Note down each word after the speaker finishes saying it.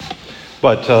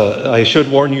But I should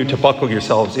warn you to buckle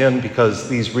yourselves in, because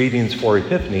these readings for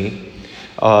Epiphany,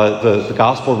 the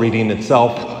gospel reading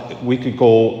itself, we could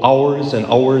go hours and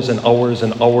hours and hours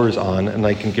and hours on, and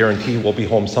I can guarantee we'll be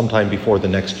home sometime before the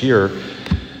next year.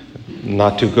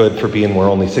 Not too good for being we're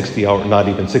only 60 hours, not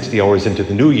even 60 hours into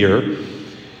the new year.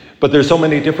 But there's so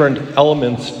many different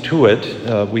elements to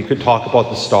it. We could talk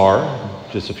about the star.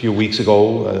 Just a few weeks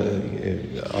ago,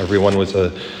 everyone was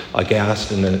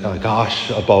aghast and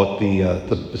gosh about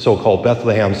the so-called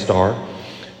Bethlehem star.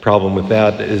 Problem with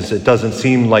that is it doesn't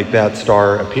seem like that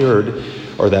star appeared,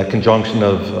 or that conjunction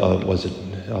of,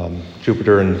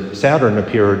 Jupiter and Saturn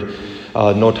appeared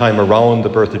no time around the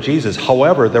birth of Jesus.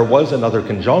 However, there was another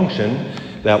conjunction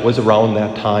that was around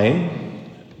that time,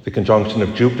 the conjunction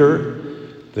of Jupiter,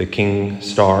 the king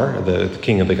star, the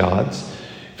king of the gods,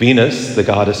 Venus, the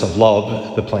goddess of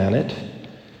love, the planet,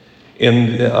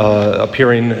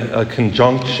 appearing a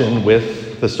conjunction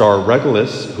with the star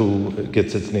Regulus, who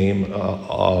gets its name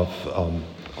off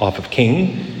of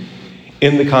king,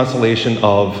 in the constellation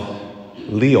of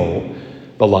Leo,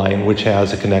 the lion, which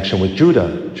has a connection with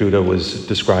Judah. Judah was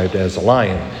described as a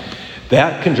lion.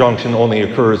 That conjunction only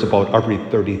occurs about every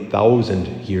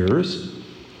 30,000 years.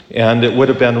 And it would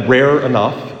have been rare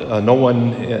enough. No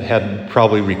one had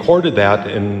probably recorded that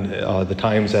in the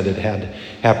times that it had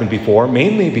happened before,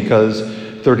 mainly because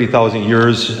 30,000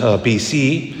 years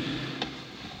BC,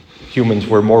 humans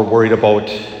were more worried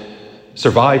about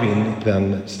surviving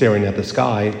than staring at the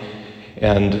sky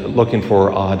and looking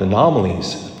for odd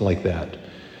anomalies like that.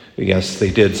 Yes, they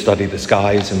did study the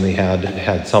skies, and they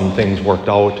had some things worked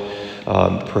out,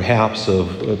 perhaps of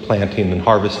planting and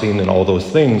harvesting and all those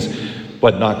things,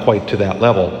 but not quite to that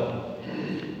level.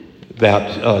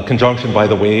 That conjunction, by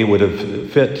the way, would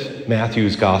have fit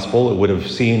Matthew's gospel. It would have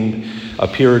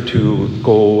appeared to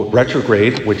go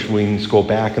retrograde, which means go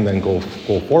back and then go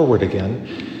forward again,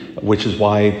 which is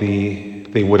why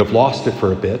they would have lost it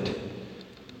for a bit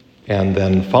and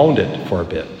then found it for a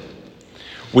bit.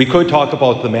 We could talk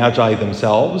about the Magi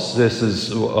themselves. This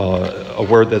is a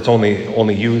word that's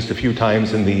only used a few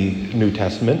times in the New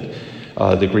Testament.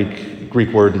 The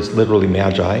Greek word is literally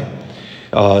magi.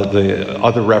 The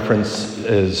other reference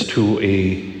is to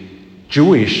a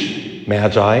Jewish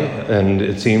magi, and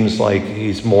it seems like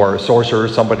he's more a sorcerer,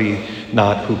 somebody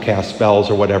not who casts spells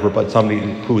or whatever, but somebody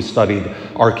who studied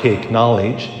archaic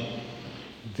knowledge.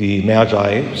 The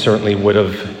magi certainly would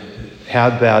have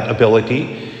had that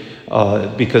ability,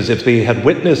 because if they had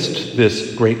witnessed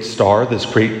this great star, this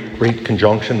great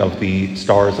conjunction of the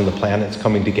stars and the planets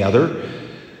coming together,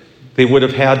 they would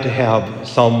have had to have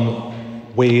some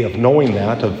way of knowing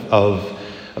that, of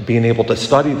being able to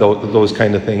study those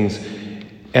kind of things.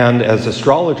 And as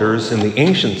astrologers, in the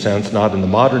ancient sense, not in the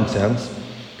modern sense,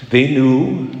 they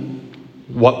knew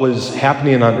what was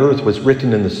happening on Earth was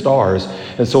written in the stars.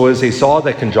 And so as they saw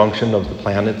that conjunction of the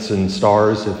planets and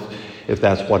stars, if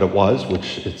that's what it was,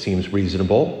 which it seems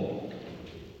reasonable,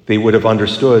 they would have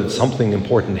understood something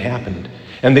important happened.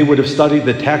 And they would have studied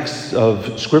the texts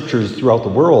of scriptures throughout the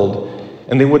world,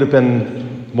 and they would have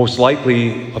been most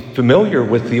likely familiar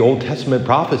with the Old Testament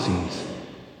prophecies,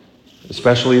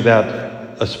 especially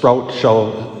that a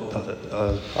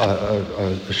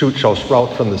shoot shall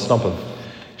sprout from the stump of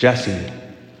Jesse.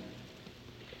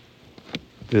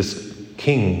 This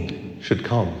king should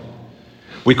come.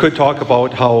 We could talk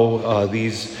about how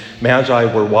these magi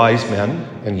were wise men,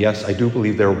 and yes, I do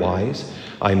believe they're wise.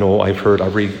 I know I've heard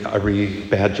every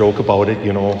bad joke about it.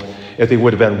 You know, if they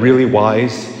would have been really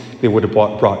wise, they would have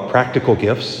brought practical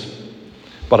gifts.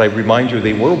 But I remind you,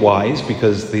 they were wise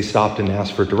because they stopped and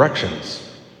asked for directions.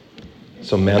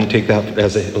 So men, take that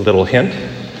as a little hint.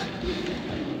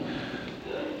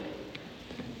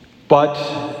 But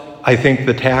I think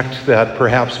the tact that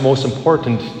perhaps most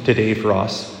important today for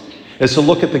us is to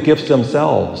look at the gifts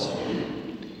themselves.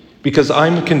 Because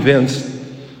I'm deeply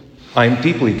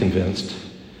convinced,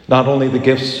 not only the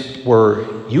gifts were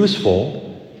useful,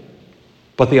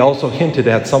 but they also hinted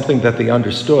at something that they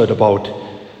understood about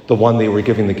the one they were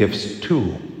giving the gifts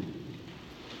to.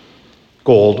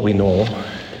 Gold, we know.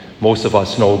 Most of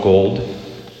us know gold.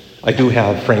 I do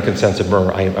have frankincense and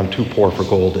myrrh. I'm too poor for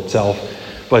gold itself.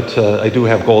 But I do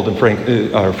have gold and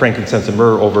frankincense and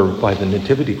myrrh over by the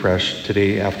Nativity Creche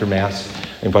today after Mass.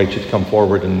 I invite you to come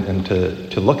forward and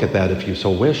to look at that if you so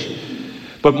wish.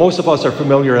 But most of us are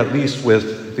familiar at least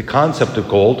with the concept of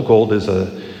gold. Gold is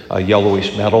a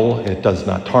yellowish metal. It does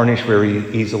not tarnish very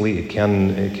easily. It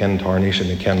can tarnish, and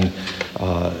it can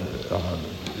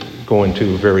go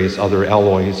into various other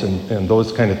alloys and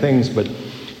those kind of things. But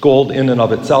gold in and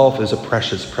of itself is a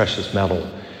precious, precious metal.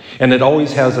 And it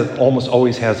almost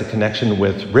always has a connection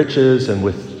with riches and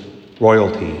with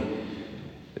royalty.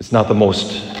 It's not the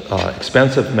most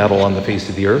expensive metal on the face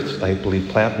of the earth. I believe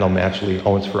platinum actually,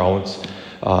 ounce for ounce,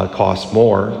 costs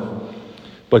more.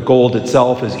 But gold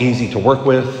itself is easy to work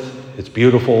with, it's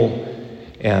beautiful,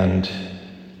 and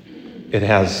it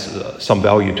has some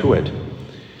value to it.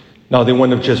 Now, they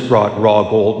wouldn't have just brought raw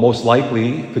gold. Most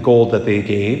likely, the gold that they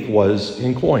gave was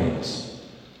in coins.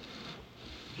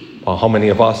 How many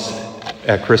of us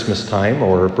at Christmas time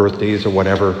or birthdays or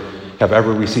whatever have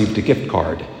ever received a gift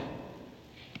card?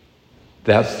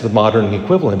 That's the modern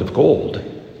equivalent of gold.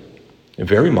 A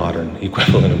very modern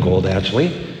equivalent of gold,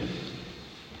 actually.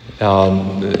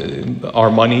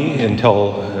 Our money,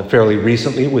 until fairly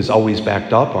recently, was always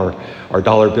backed up. Our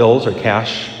dollar bills or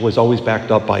cash was always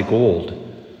backed up by gold,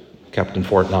 kept in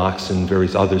Fort Knox and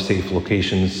various other safe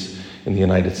locations in the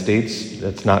United States.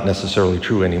 That's not necessarily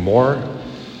true anymore.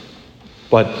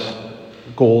 But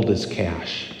gold is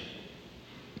cash.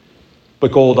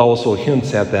 But gold also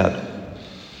hints at that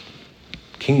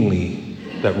kingly,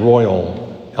 that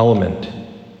royal element.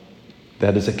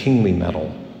 That is a kingly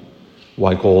metal.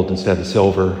 Why gold instead of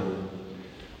silver?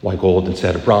 Why gold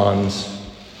instead of bronze?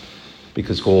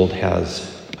 Because gold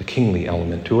has a kingly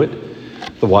element to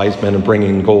it. The wise men in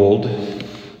bringing gold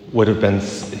would have been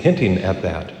hinting at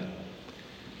that.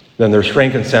 Then there's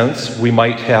frankincense. We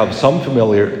might have some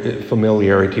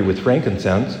familiarity with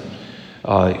frankincense.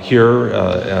 Here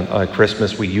at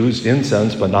Christmas we used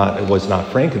incense, but it was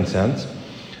not frankincense.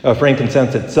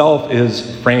 Frankincense itself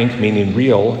is frank, meaning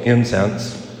real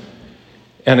incense.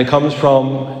 And it comes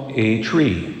from a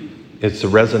tree. It's the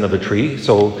resin of a tree.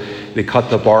 So they cut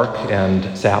the bark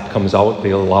and sap comes out. They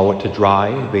allow it to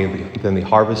dry. Then they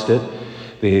harvest it.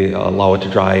 They allow it to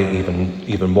dry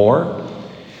even more.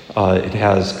 It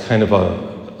has kind of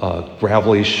a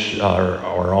gravelish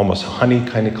or almost honey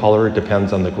kind of color. It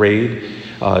depends on the grade.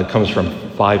 It comes from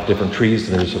 5 different trees.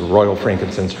 There's a royal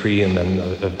frankincense tree, and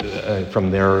then from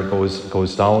there it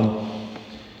goes down.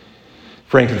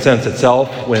 Frankincense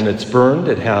itself, when it's burned,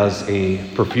 it has a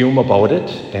perfume about it,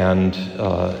 and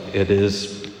it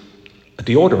is a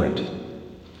deodorant.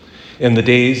 In the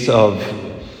days of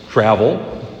travel,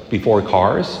 before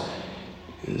cars,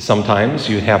 sometimes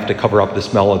you have to cover up the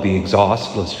smell of the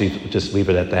exhaust. Let's just leave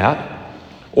it at that.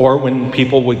 Or when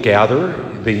people would gather,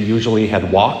 they usually had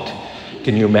walked.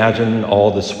 Can you imagine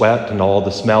all the sweat and all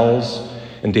the smells?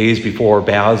 In days before,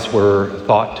 baths were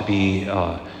thought to be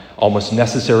almost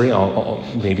necessary,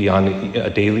 maybe on a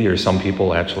daily, or some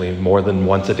people actually more than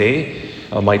once a day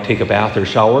might take a bath or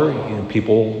shower.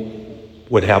 People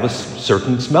would have a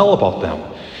certain smell about them.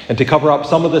 And to cover up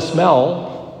some of the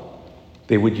smell,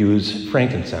 they would use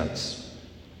frankincense.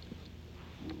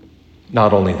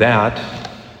 Not only that,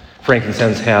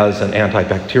 frankincense has an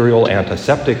antibacterial,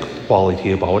 antiseptic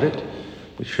quality about it.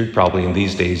 We should probably in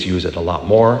these days use it a lot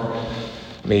more,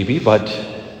 maybe, but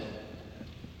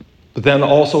then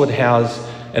also it has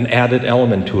an added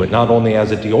element to it, not only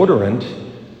as a deodorant,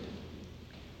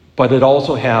 but it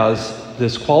also has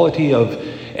this quality of,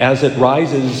 as it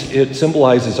rises, it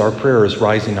symbolizes our prayers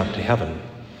rising up to heaven.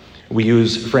 We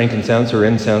use frankincense or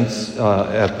incense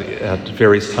at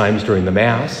various times during the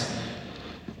Mass,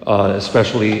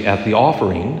 especially at the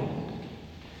offering.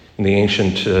 In the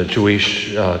ancient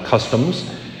Jewish customs,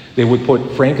 they would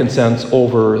put frankincense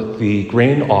over the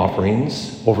grain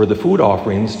offerings, over the food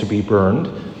offerings to be burned,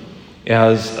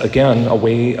 as, again, a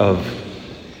way of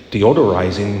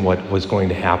deodorizing what was going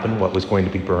to happen, what was going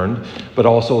to be burned, but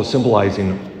also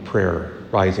symbolizing prayer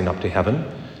rising up to heaven.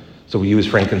 So we use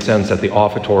frankincense at the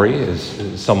offertory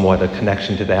as somewhat a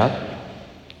connection to that.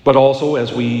 But also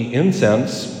as we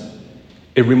incense,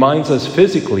 it reminds us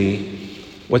physically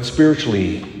what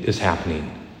spiritually is happening.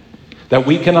 That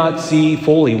we cannot see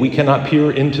fully, we cannot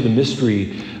peer into the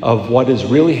mystery of what is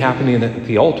really happening at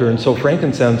the altar. And so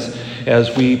frankincense,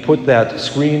 as we put that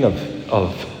screen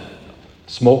of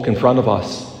smoke in front of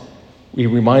us, we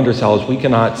remind ourselves we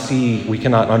cannot see, we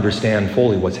cannot understand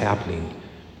fully what's happening.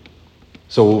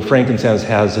 So frankincense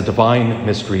has a divine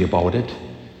mystery about it,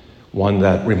 one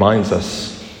that reminds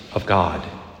us of God.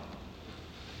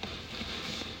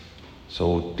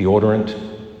 So deodorant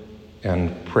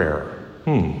and prayer.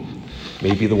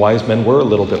 Maybe the wise men were a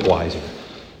little bit wiser.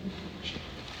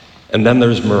 And then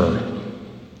there's myrrh.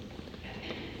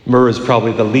 Myrrh is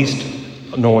probably the least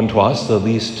known to us, the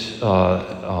least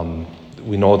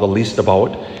we know the least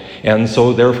about, and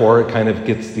so therefore it kind of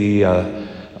gets the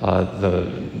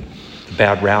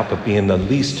bad rap of being the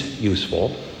least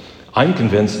useful. I'm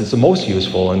convinced it's the most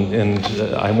useful, and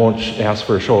I won't ask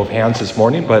for a show of hands this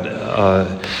morning, but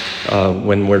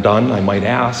when we're done, I might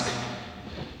ask.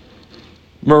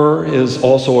 Myrrh is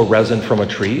also a resin from a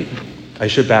tree. I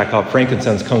should back up.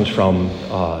 Frankincense comes from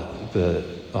the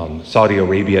Saudi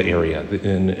Arabia area,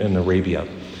 in Arabia,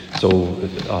 so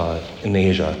in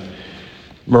Asia.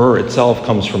 Myrrh itself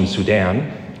comes from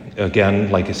Sudan. Again,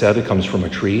 like I said, it comes from a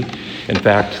tree. In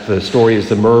fact, the story is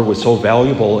that myrrh was so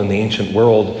valuable in the ancient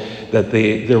world that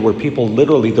there were people,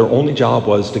 literally, their only job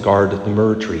was to guard the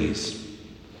myrrh trees.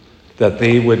 That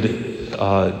they would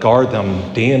guard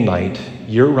them day and night,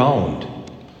 year-round,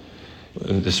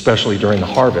 especially during the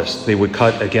harvest. They would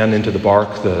cut again into the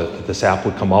bark, the sap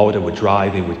would come out, it would dry,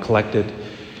 they would collect it.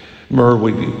 Myrrh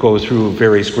would go through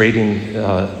various grading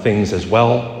things as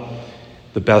well.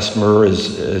 The best myrrh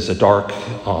is a dark,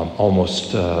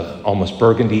 almost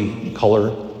burgundy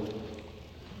color.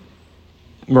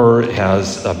 Myrrh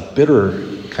has a bitter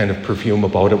kind of perfume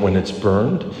about it when it's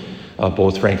burned.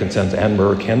 Both frankincense and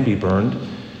myrrh can be burned.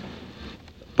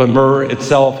 But myrrh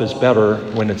itself is better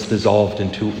when it's dissolved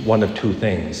into one of two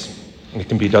things. It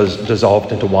can be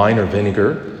dissolved into wine or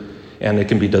vinegar, and it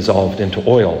can be dissolved into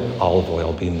oil, olive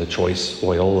oil being the choice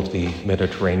oil of the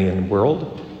Mediterranean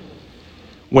world.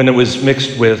 When it was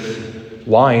mixed with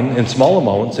wine in small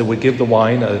amounts, it would give the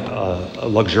wine a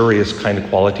luxurious kind of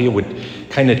quality. It would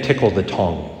kind of tickle the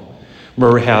tongue.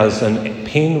 Myrrh has a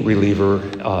pain reliever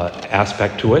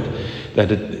aspect to it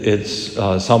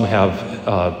that some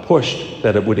have pushed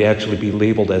that it would actually be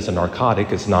labeled as a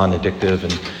narcotic. It's non-addictive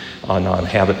and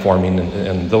non-habit forming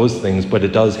and those things, but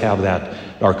it does have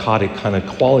that narcotic kind of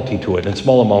quality to it. In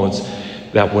small amounts,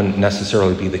 that wouldn't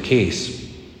necessarily be the case.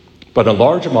 But in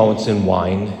large amounts in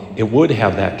wine, it would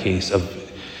have that case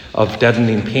of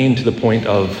deadening pain to the point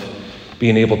of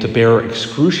being able to bear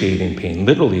excruciating pain,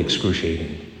 literally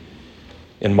excruciating.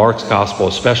 In Mark's gospel,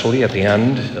 especially at the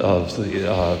end of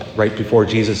right before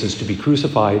Jesus is to be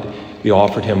crucified, they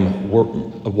offered him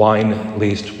wine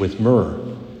laced with myrrh,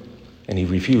 and he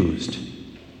refused.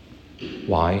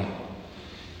 Why?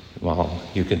 Well,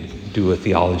 you could do a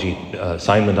theology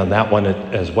assignment on that one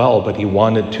as well, but he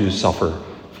wanted to suffer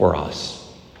for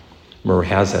us. Myrrh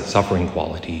has that suffering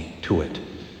quality to it.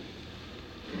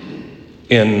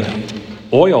 In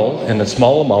oil, in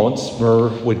small amounts, myrrh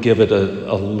would give it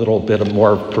a little bit of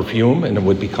more perfume, and it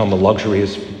would become a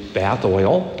luxurious bath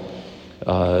oil.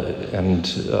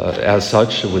 As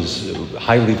such, it was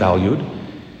highly valued.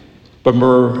 But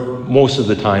myrrh, most of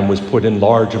the time, was put in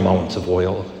large amounts of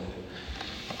oil,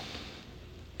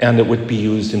 and it would be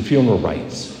used in funeral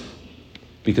rites.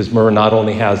 Because myrrh not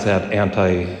only has that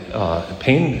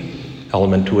anti-pain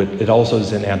element to it, it also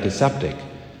is an antiseptic.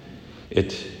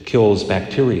 It kills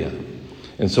bacteria.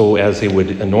 And so as they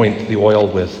would anoint the oil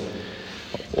with,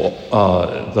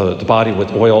 the body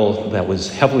with oil that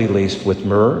was heavily laced with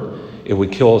myrrh, it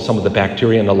would kill some of the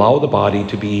bacteria and allow the body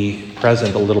to be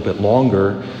present a little bit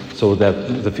longer so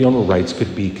that the funeral rites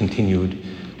could be continued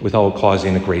without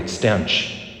causing a great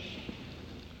stench.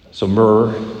 So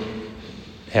myrrh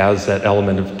has that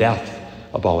element of death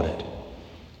about it.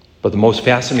 But the most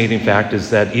fascinating fact is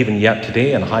that even yet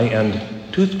today in high-end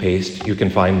toothpaste, you can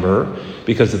find myrrh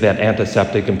because of that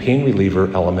antiseptic and pain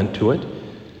reliever element to it.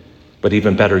 But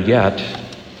even better yet,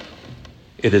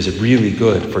 it is really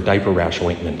good for diaper rash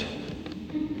ointment.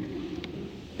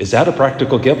 Is that a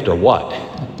practical gift or what?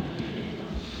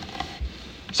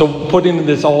 So putting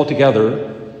this all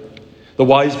together, the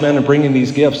wise men in bringing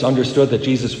these gifts understood that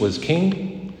Jesus was king.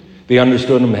 They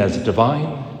understood him as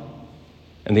divine,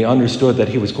 and they understood that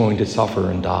he was going to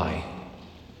suffer and die,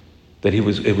 that it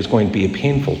was going to be a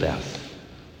painful death.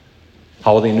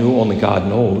 How they knew, only God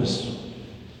knows.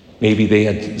 Maybe they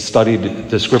had studied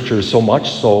the scriptures so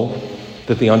much so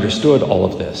that they understood all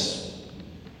of this.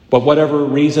 But whatever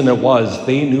reason it was,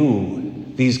 they knew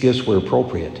these gifts were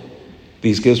appropriate.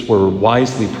 These gifts were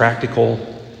wisely practical,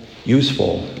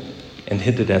 useful, and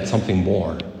hinted at something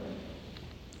more.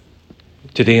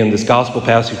 Today in this gospel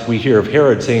passage, we hear of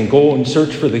Herod saying, "Go and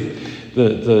search for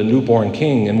the newborn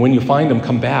king, and when you find him,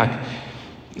 come back."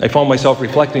 I found myself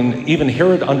reflecting, even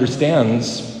Herod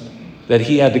understands that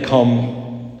he had to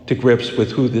come to grips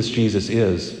with who this Jesus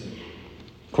is.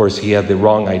 Of course, he had the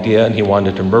wrong idea, and he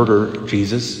wanted to murder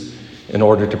Jesus in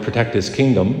order to protect his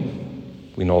kingdom.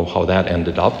 We know how that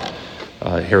ended up.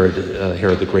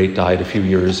 Herod the Great died a few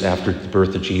years after the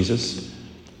birth of Jesus.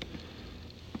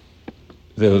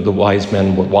 The wise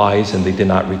men were wise, and they did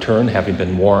not return, having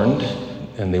been warned,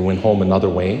 and they went home another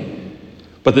way.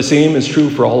 But the same is true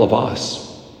for all of us.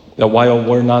 That while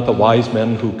we're not the wise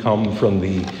men who come from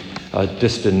the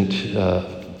distant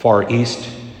Far East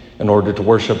in order to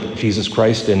worship Jesus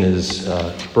Christ in his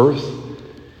birth,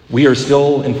 we are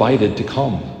still invited to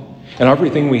come. And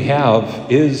everything we have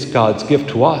is God's gift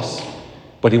to us,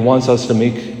 but he wants us to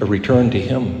make a return to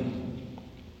him.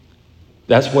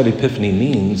 That's what Epiphany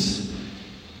means.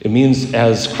 It means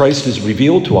as Christ is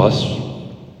revealed to us,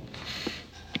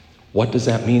 what does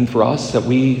that mean for us? That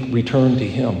we return to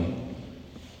him.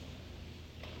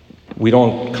 We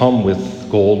don't come with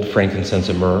gold, frankincense,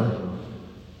 and myrrh.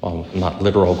 Well, not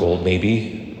literal gold,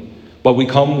 maybe. But we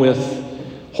come with,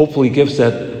 hopefully, gifts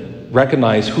that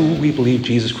recognize who we believe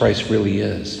Jesus Christ really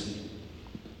is.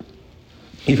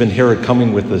 Even Herod,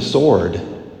 coming with the sword,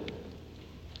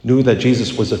 knew that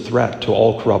Jesus was a threat to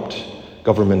all corrupt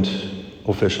government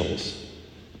officials.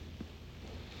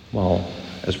 Well,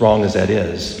 as wrong as that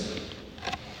is,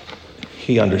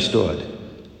 he understood.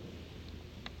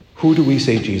 Who do we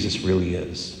say Jesus really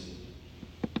is?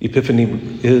 Epiphany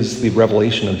is the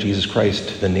revelation of Jesus Christ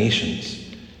to the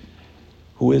nations.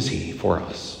 Who is he for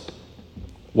us?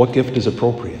 What gift is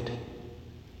appropriate?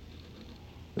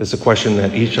 It's a question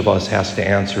that each of us has to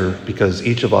answer, because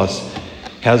each of us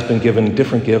has been given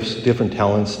different gifts, different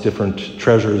talents, different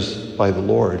treasures by the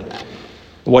Lord.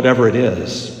 Whatever it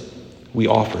is, we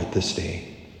offer it this day.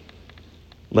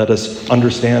 Let us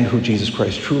understand who Jesus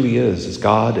Christ truly is, as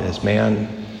God, as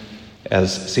man,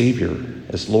 as Savior,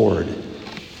 as Lord.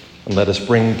 And let us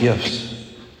bring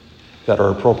gifts that are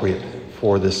appropriate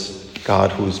for this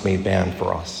God who is made man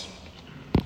for us.